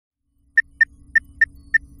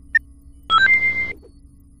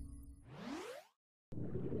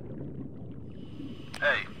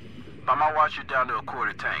Hey, by my watch, you're down to a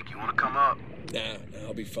quarter tank. You want to come up? Nah,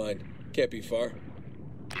 I'll be fine. Can't be far.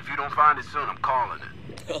 If you don't find it soon, I'm calling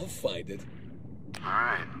it. I'll find it. All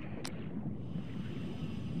right.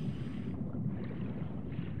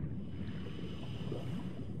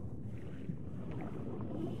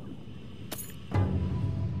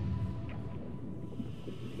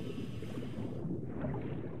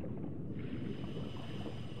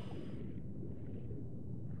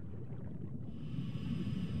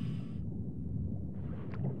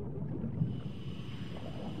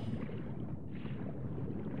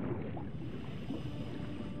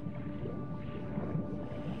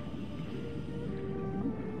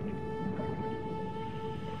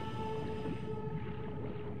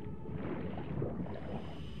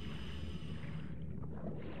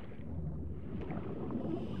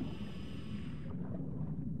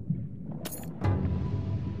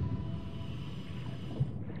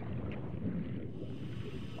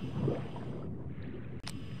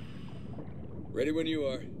 Ready when you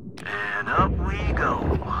are. And up we go.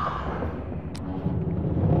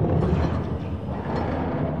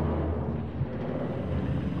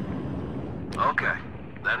 Okay,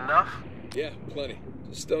 that enough? Yeah, plenty.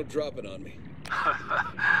 Just don't drop it on me.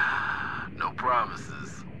 No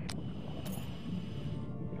promises.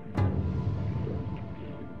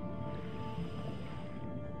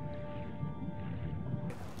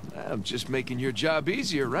 I'm just making your job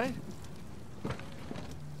easier, right?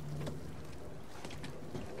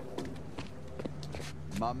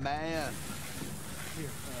 My man. Here,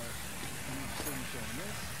 can you finish on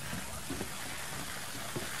this?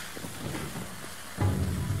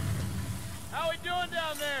 How we doing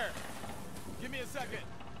down there? Give me a second.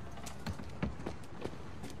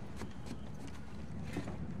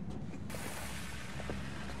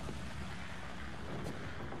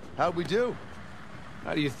 How'd we do?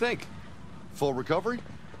 How do you think? Full recovery?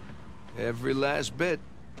 Every last bit.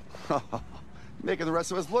 Making the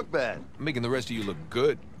rest of us look bad. Making the rest of you look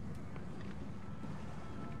good.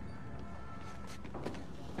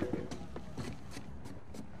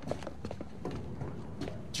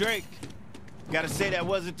 Drake, gotta say that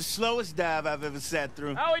wasn't the slowest dive I've ever sat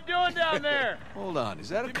through. How we doing down there? Hold on, is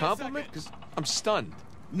that a compliment? Because I'm stunned.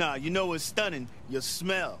 Nah, you know what's stunning? Your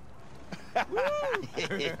smell. I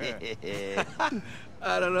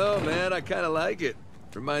don't know, man. I kind of like it.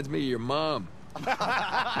 Reminds me of your mom.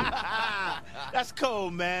 That's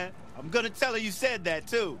cold, man. I'm gonna tell her you said that,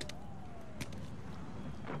 too.